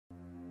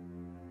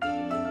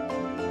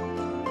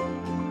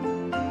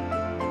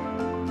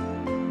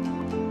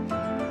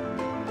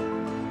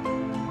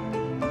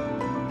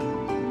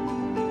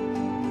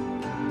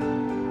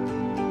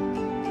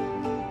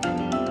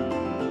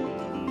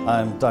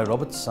I'm Di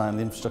Roberts, I'm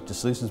the Infrastructure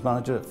Solutions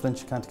Manager at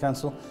Flintshire County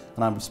Council,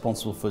 and I'm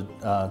responsible for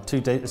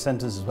 2 data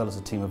centres as well as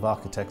a team of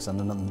architects and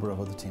a number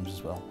of other teams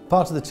as well.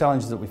 Part of the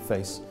challenges that we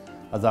face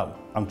are that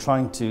I'm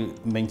trying to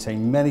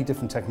maintain many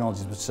different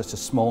technologies with such a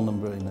small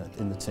number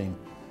in the team.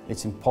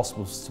 It's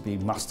impossible to be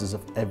masters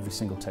of every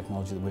single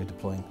technology that we're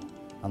deploying,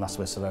 and that's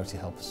where Celerity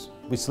helps us.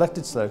 We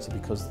selected Celerity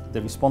because they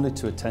responded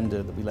to a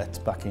tender that we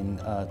let back in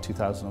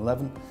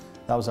 2011.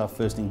 That was our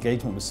first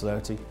engagement with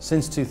Celerity.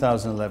 Since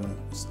 2011,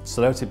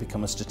 Celerity has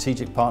become a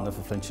strategic partner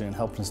for Flintshire in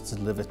helping us to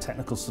deliver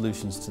technical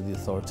solutions to the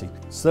authority.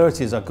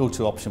 Celerity is our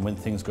go-to option when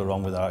things go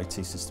wrong with our IT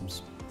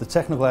systems. The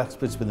technical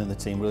experts within the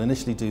team will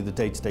initially do the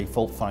day-to-day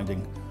fault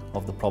finding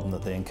of the problem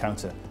that they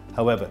encounter.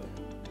 However,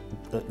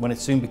 when it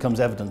soon becomes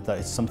evident that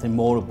it's something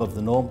more above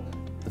the norm,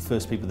 the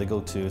first people they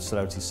go to is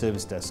Celerity's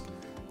service desk.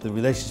 The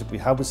relationship we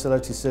have with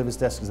Celerity's service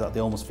desk is that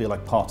they almost feel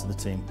like part of the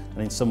team,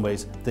 and in some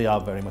ways they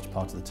are very much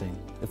part of the team.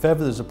 If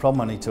ever there's a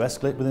problem I need to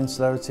escalate within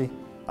Celerity,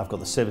 I've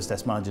got the service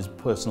desk manager's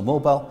personal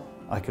mobile,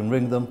 I can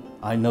ring them,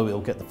 I know it'll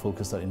get the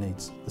focus that it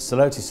needs. The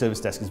Celerity service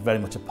desk is very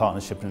much a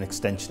partnership and an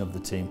extension of the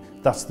team.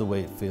 That's the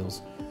way it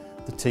feels.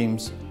 The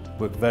teams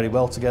work very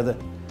well together,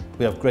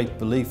 we have great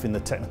belief in the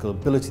technical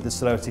ability that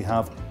Celerity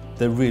have,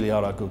 they really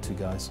are our go-to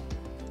guys.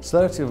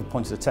 Celerity have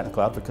appointed a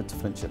technical advocate to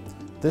Flintshire.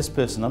 This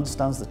person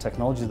understands the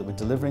technology that we're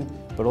delivering,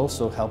 but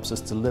also helps us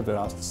deliver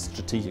our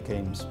strategic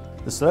aims.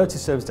 The Celerity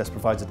Service Desk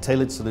provides a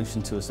tailored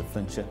solution to us at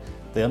Flintshire.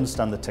 They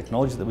understand the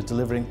technology that we're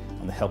delivering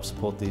and they help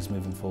support these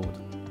moving forward.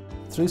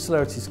 Through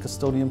Celerity's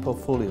custodian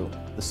portfolio,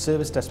 the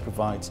Service Desk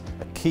provides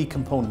a key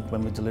component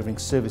when we're delivering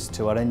service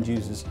to our end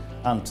users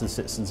and to the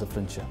citizens of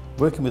Flintshire.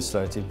 Working with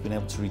Celerity, we've been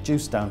able to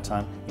reduce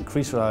downtime,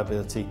 increase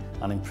reliability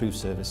and improve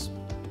service.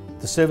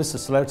 The service that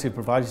Celerity have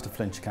provided to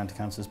Flintshire County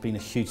Council has been a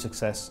huge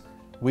success.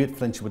 We at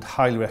Flintshire would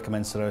highly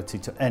recommend Celerity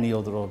to any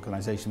other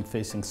organisation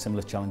facing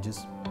similar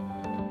challenges.